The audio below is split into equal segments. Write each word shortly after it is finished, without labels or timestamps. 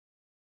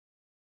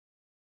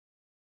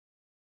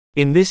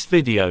In this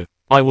video,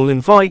 I will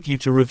invite you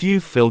to review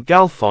PHIL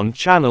GALFOND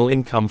channel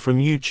income from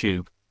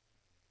YouTube.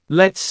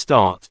 Let's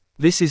start.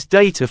 This is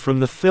data from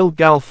the PHIL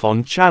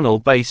GALFOND channel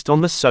based on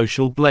the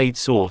Social Blade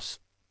source.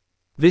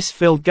 This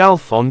PHIL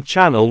GALFOND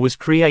channel was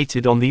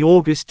created on the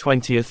August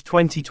 20,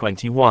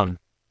 2021.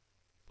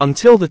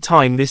 Until the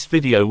time this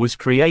video was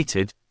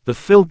created, the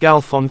PHIL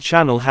GALFOND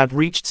channel had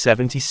reached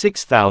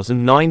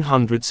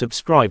 76,900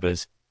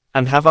 subscribers,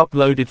 and have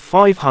uploaded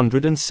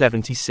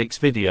 576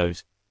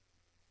 videos.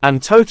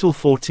 And total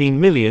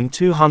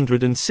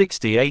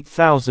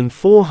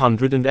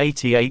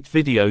 14,268,488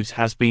 videos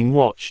has been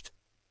watched.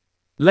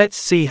 Let's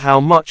see how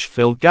much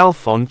PHIL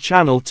GALFOND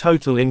channel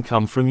total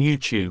income from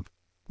YouTube.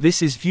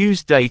 This is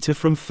views data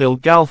from PHIL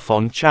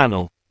GALFOND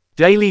channel.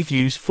 Daily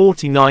views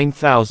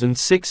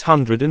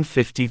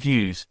 49,650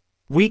 views.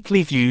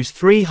 Weekly views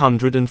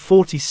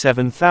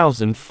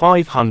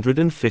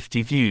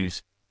 347,550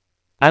 views.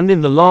 And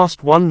in the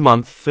last 1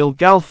 month PHIL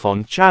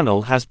GALFOND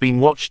channel has been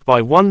watched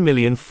by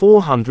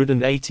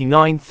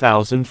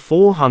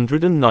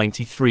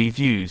 1,489,493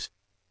 views.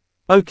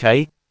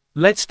 Okay,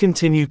 let's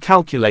continue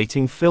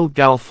calculating PHIL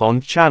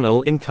GALFOND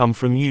channel income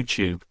from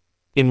YouTube.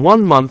 In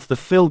 1 month the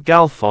PHIL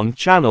GALFOND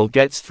channel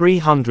gets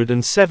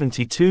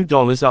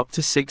 $372 up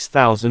to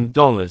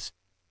 $6,000.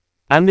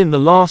 And in the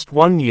last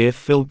 1 year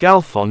PHIL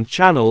GALFOND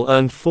channel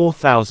earned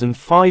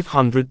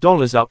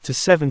 $4,500 up to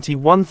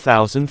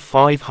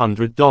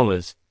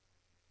 $71,500.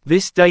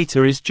 This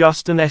data is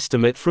just an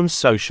estimate from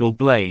Social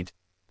Blade.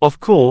 Of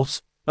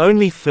course,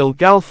 only PHIL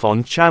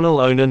GALFOND channel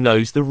owner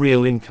knows the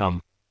real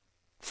income.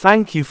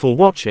 Thank you for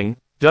watching.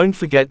 Don't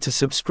forget to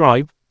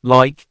subscribe,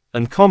 like,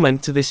 and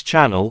comment to this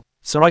channel,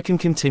 so I can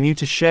continue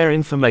to share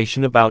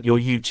information about your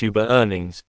YouTuber earnings.